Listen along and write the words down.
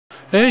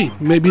Hey,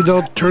 maybe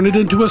they'll turn it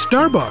into a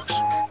Starbucks.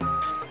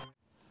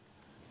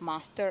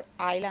 Monster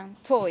Island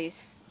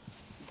Toys.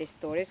 The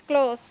store is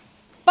closed,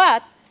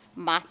 but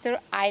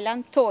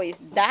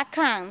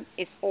MasterIslandToys.com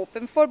is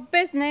open for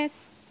business.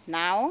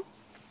 Now,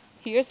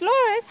 here's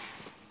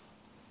Loris.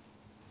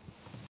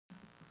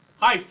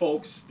 Hi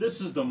folks, this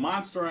is the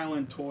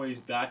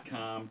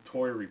MonsterIslandToys.com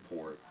Toy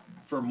Report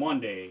for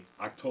Monday,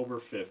 October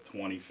 5th,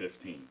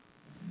 2015.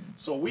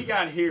 So we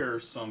got here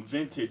some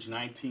vintage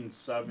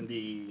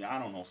 1970,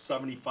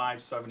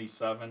 75,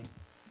 77,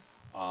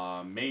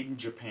 made in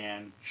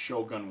Japan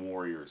Shogun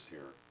Warriors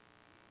here.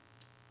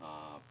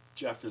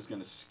 Jeff is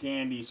going to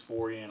scan these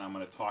for you, and I'm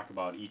going to talk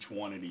about each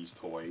one of these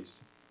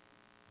toys.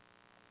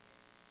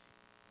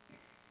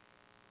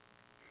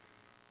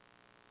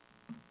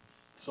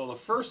 So the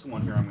first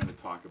one here I'm going to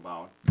talk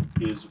about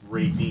is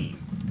Raideen.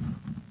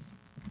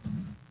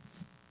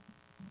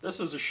 This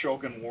is a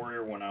Shogun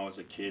Warrior when I was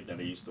a kid that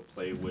I used to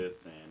play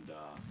with, and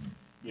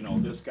you know,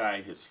 this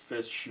guy, his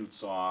fist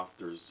shoots off.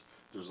 There's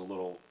a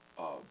little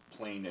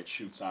plane that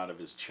shoots out of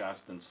his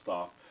chest and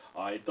stuff.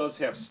 It does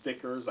have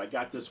stickers. I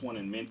got this one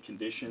in mint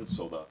condition,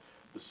 so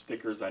the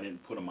stickers, I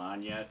didn't put them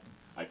on yet.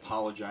 I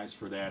apologize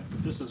for that.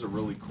 But this is a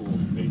really cool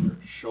figure,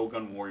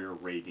 Shogun Warrior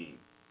Raideen.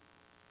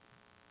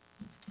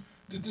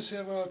 Did this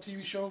have a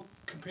TV show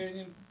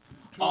companion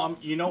to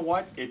it? You know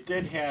what? It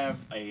did have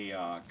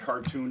a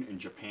cartoon in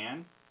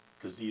Japan,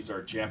 because these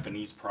are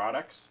Japanese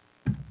products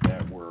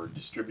that were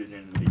distributed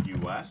in the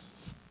U.S.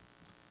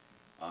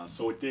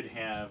 So it did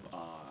have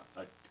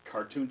a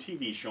cartoon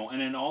TV show,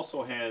 and it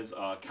also has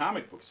a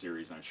comic book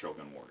series on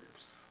Shogun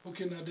Warriors.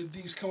 Okay, now did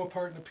these come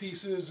apart into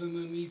pieces and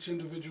then each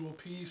individual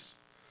piece,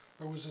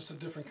 or was this a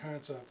different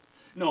concept?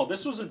 No,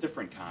 this was a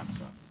different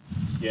concept.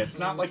 Yeah, it's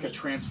not like a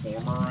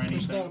transformer or anything.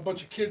 There's not a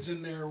bunch of kids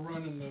in there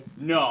running the...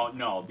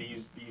 No,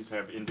 these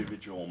have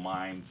individual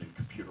minds and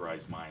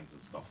computerized minds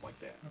and stuff like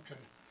that. Okay.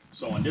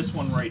 So in this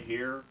one right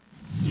here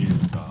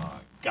is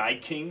Guy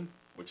King,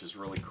 which is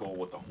really cool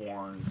with the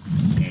horns,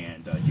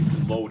 and you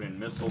can load in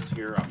missiles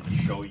here. I'm going to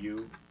show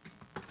you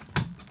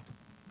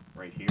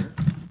right here.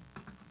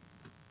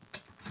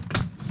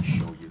 Let me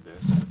show you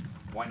this.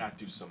 Why not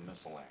do some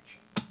missile action?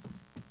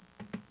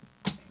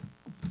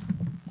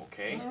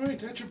 Okay. All right,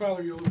 that should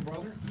bother your little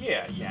brother.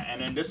 Yeah,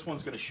 and then this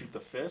one's going to shoot the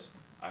fist.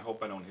 I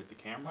hope I don't hit the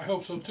camera. I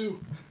hope so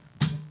too.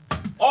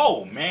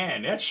 Oh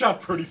man, that shot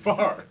pretty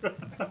far.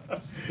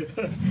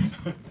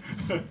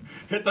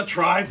 Hit the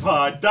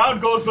tripod.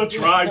 Down goes the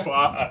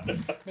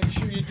tripod. Make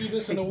sure you do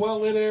this in a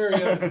well-lit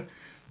area.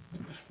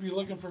 Be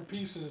looking for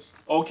pieces.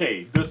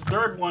 Okay, this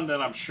third one that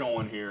I'm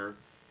showing here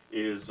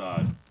is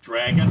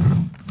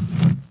Dragon,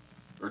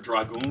 or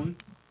Dragoon.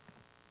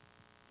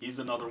 He's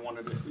another one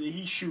of the...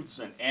 He shoots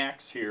an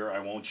axe here. I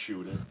won't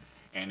shoot it.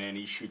 And then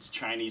he shoots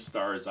Chinese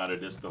stars out of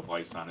this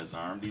device on his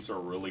arm. These are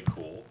really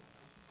cool.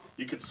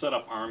 You could set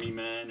up army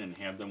men and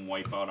have them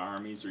wipe out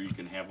armies, or you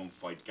can have them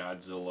fight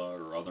Godzilla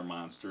or other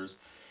monsters.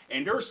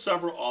 And there are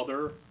several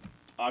other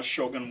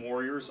Shogun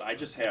Warriors. I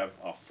just have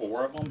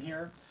 4 of them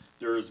here.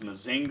 There's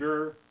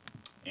Mazinger,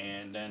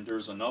 and then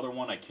there's another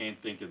one. I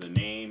can't think of the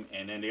name.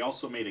 And then they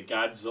also made a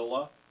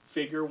Godzilla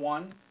figure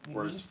one,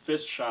 where his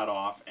fist shot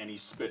off and he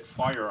spit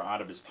fire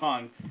out of his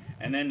tongue.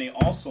 And then they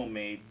also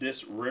made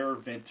this rare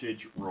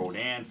vintage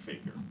Rodan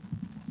figure.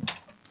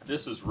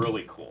 This is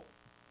really cool.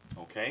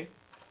 Okay?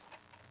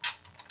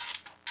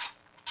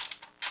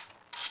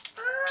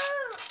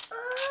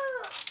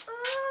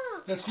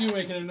 That's you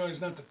making a noise,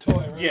 not the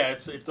toy, right? Yeah,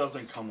 it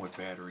doesn't come with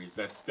batteries.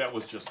 That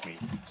was just me.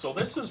 So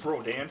this is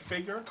Rodan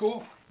figure.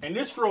 Cool. And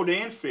this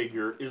Rodan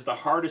figure is the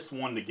hardest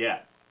one to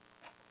get,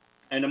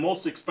 and the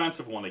most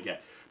expensive one to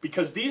get.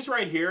 Because these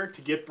right here,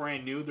 to get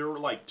brand new, they were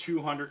like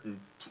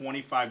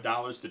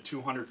 $225 to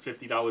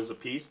 $250 a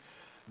piece.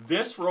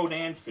 This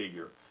Rodan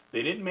figure,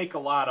 they didn't make a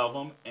lot of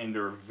them, and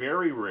they're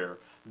very rare.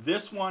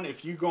 This one,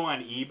 if you go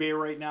on eBay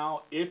right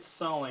now, it's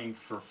selling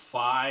for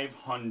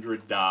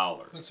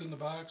 $500. That's in the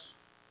box?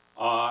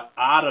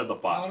 Out of the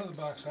box. Out of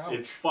the box, ouch.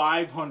 It's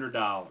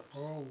 $500.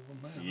 Oh,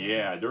 man.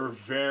 Yeah, they're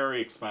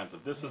very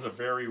expensive. This is a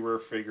very rare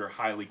figure,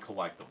 highly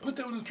collectible. Put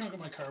that one in the trunk of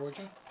my car, would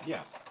you?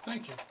 Yes.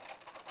 Thank you.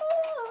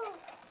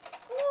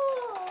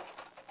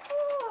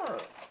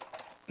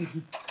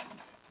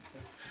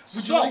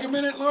 Would you like a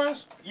minute,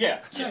 Loris? Yeah.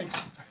 Thanks.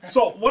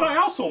 So what I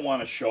also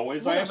want to show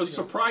is What I have a else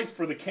you got? surprise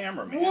for the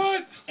cameraman.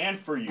 What? And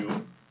for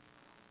you.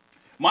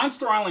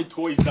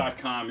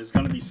 MonsterIslandToys.com is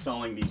going to be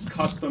selling these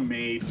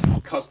custom-made,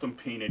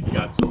 custom-painted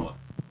Godzilla.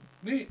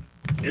 Neat.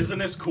 Isn't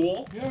this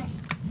cool? Yeah.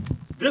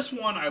 This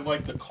one I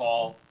like to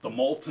call the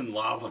Molten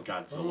Lava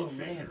Godzilla Oh,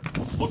 figure.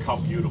 man. Look how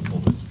beautiful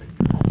this figure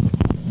is.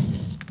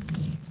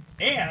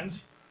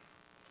 And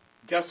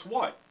guess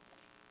what?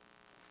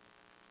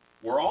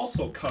 We're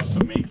also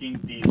custom making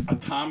these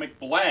Atomic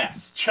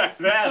Blasts. Check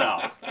that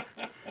out.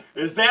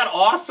 Is that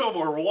awesome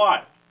or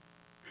what?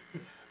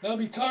 They'll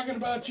be talking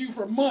about you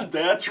for months.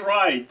 That's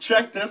right.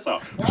 Check this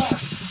out. Wow,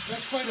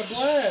 that's quite a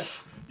blast.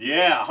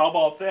 Yeah, how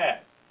about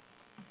that?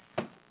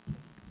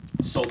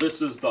 So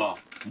this is the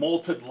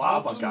Molten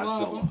Lava Molten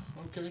Godzilla. lava.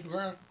 Okay,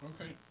 well,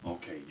 okay.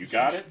 Okay, you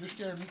got it? You're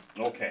scaring me.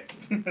 Okay.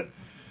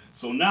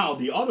 So now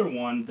the other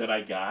one that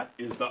I got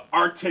is the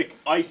Arctic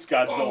Ice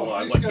Godzilla, Oh,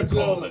 I Ice like to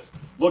call Godzilla. this.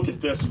 Look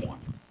at this one.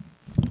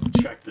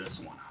 Check this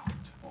one out.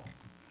 Oh.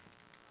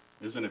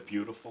 Isn't it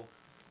beautiful?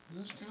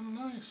 That's kind of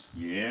nice.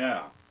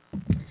 Yeah.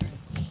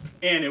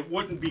 And it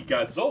wouldn't be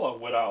Godzilla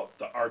without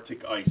the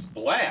Arctic Ice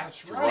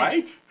Blast, That's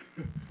right.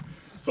 right?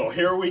 So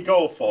here we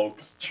go,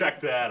 folks.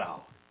 Check that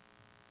out.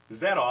 Is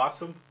that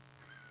awesome?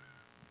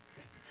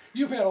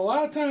 You've had a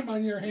lot of time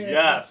on your hands,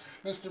 Yes.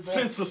 Mr. Beck.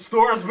 Since the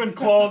store's been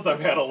closed, I've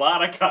had a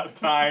lot of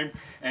time,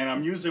 and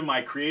I'm using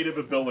my creative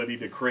ability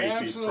to create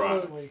these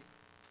products. Absolutely.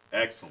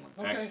 Excellent,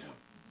 Okay. excellent.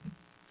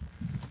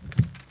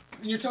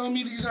 And you're telling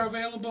me these are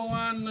available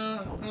on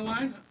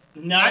online?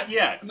 Not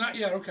yet. Not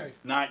yet. Okay.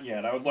 Not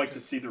yet. I would like to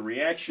see the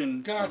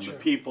reaction Gotcha. from the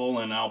people,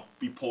 and I'll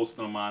be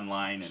posting them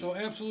online. And So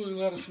absolutely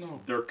let us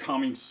know. they're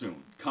coming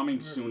soon.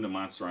 Coming soon to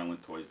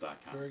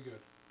MonsterIslandToys.com. Very good.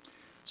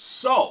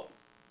 So,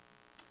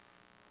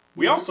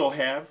 we also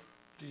have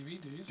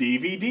DVDs.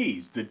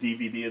 DVDs. The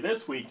DVD of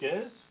this week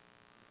is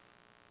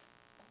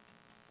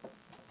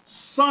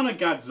Son of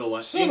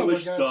Godzilla, Son of a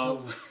English Godzilla.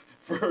 dub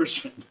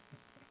version.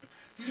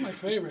 He's my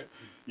favorite.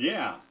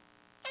 Yeah,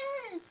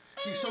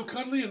 He's so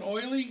cuddly and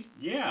oily.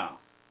 yeah.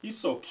 He's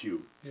so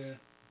cute. Yeah.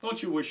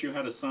 Don't you wish you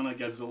had a Son of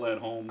Godzilla at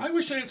home? I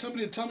wish I had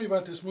somebody to tell me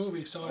about this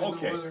movie so I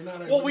Okay. know whether or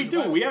not I. Well, we really do.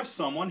 like We it. have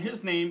someone.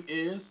 His name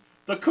is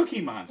the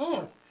Cookie Monster.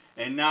 Oh.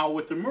 And now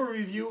with the movie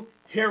review,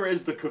 here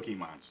is the Cookie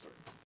Monster.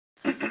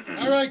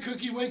 All right,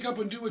 Cookie, wake up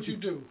and do what you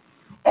do.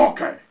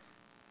 Okay,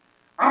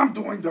 I'm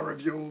doing the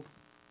review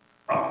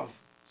of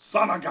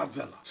Son of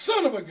Godzilla.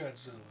 Son of a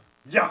Godzilla.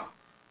 Yeah,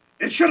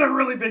 it should have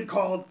really been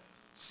called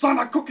Son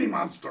of Cookie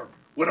Monster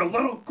with a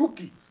little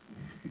cookie.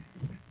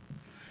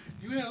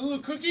 You had a little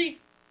cookie?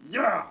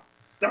 Yeah,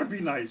 that'd be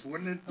nice,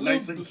 wouldn't it? A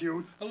Nice little and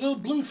cute. A little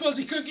blue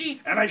fuzzy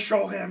cookie? And I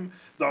show him,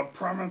 the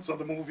premise of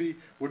the movie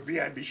would be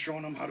I'd be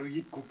showing him how to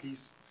eat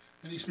cookies.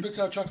 And he spits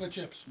out chocolate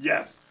chips.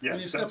 Yes, When you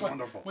yes, step that's on,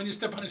 wonderful. When you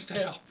step on his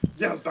tail.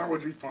 Yes, that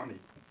would be funny.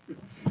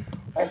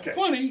 Okay.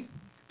 Funny.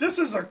 This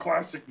is a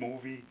classic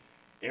movie.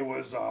 It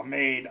was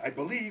made, I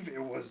believe it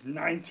was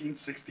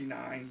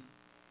 1969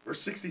 or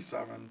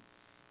 67.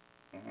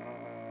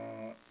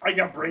 I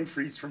got brain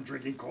freeze from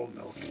drinking cold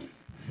milk.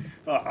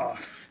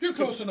 You're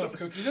close enough,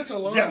 Cookie. That's a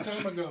long Yes.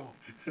 time ago.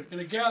 In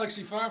a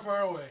galaxy far,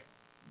 far away.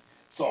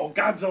 So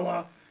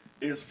Godzilla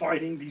is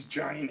fighting these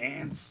giant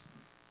ants,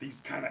 these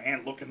kind of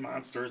ant-looking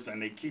monsters,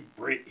 and they keep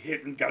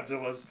hitting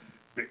Godzilla's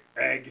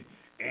egg.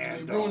 And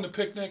And they ruined the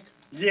picnic.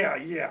 yeah,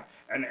 yeah.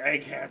 An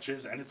egg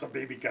hatches, and it's a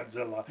baby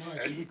Godzilla.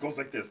 Nice. And he goes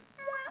like this.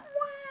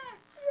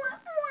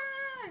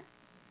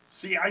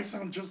 See, I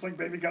sound just like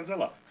baby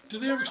Godzilla. Did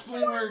they ever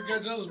explain where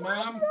Godzilla's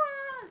mom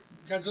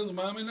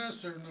in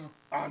this, or no?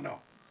 No.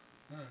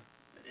 Alright.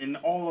 In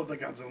all of the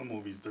Godzilla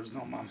movies, there's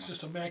no mama. It's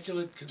just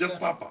immaculate Just conception.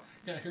 Papa.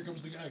 Yeah, here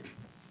comes the egg.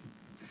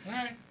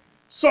 Alright.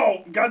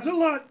 So,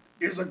 Godzilla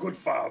is a good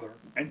father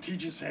and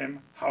teaches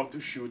him how to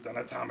shoot an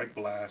atomic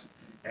blast.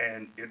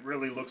 And it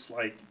really looks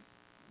like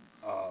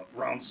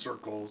round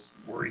circles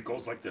where he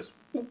goes like this.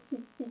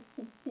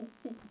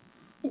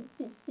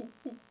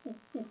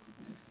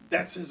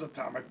 That's his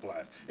atomic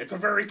blast. It's a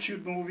very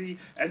cute movie.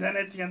 And then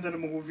at the end of the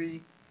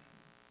movie,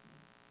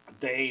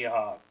 they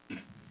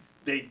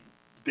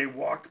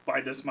walk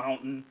by this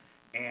mountain,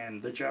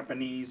 and the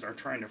Japanese are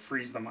trying to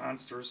freeze the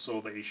monsters,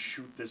 so they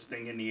shoot this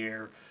thing in the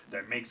air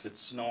that makes it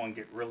snow and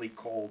get really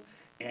cold.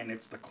 And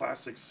it's the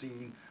classic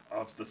scene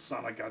of the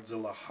Son of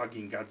Godzilla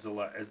hugging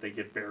Godzilla as they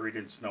get buried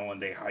in snow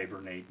and they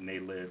hibernate and they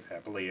live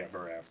happily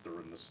ever after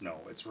in the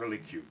snow. It's really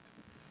cute.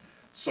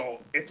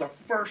 So it's a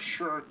first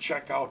sure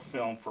checkout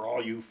film for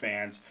all you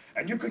fans,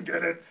 and you can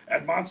get it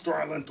at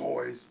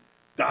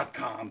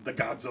MonsterIslandToys.com, the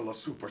Godzilla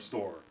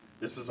Superstore.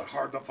 This is a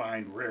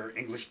hard-to-find, rare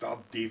English dub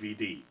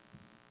DVD.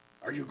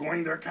 Are you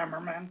going there,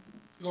 cameraman?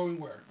 Going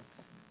where?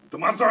 To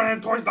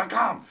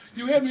MonsterIslandToys.com.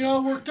 You had me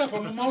all worked up.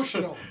 I'm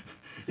emotional.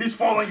 He's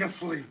falling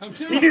asleep. I'm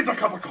He telling- needs a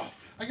cup of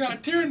coffee. I got a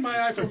tear in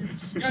my eye from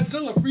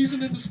Godzilla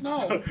freezing in the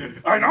snow.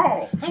 I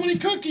know. How many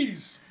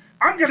cookies?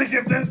 I'm gonna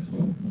give this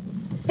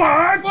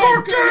 5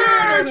 cookies. You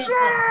don't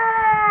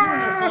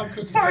have 5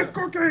 cookies. 5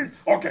 cookies.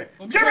 Okay,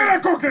 Let me give me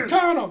count. the cookies.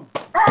 Count them.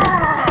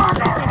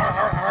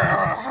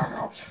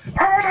 I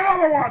want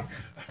another one.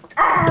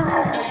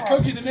 Hey,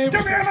 Cookie, the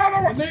neighbors. Give me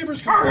another one. The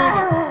neighbors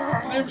complaining.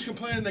 The neighbors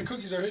complaining that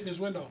cookies are hitting his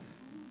window.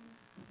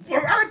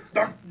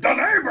 The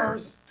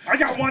neighbors. I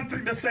got one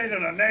thing to say to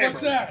the neighbors.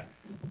 What's that?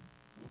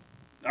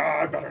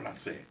 I better not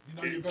say it. You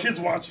know you better Kids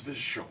not. watch this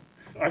show.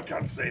 I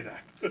can't say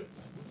that.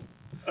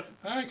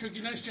 All right,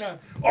 Cookie, nice job.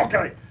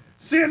 Okay,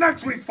 see you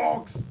next week,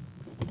 folks.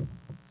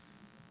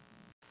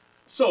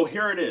 So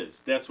here it is.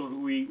 That's what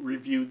we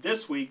reviewed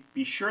this week.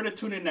 Be sure to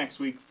tune in next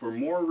week for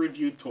more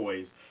reviewed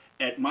toys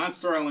at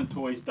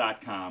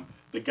MonsterIslandToys.com,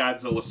 the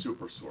Godzilla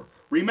Superstore.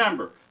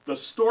 Remember, the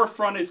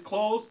storefront is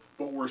closed,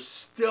 but we're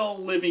still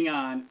living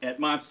on at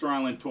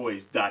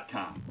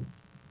MonsterIslandToys.com.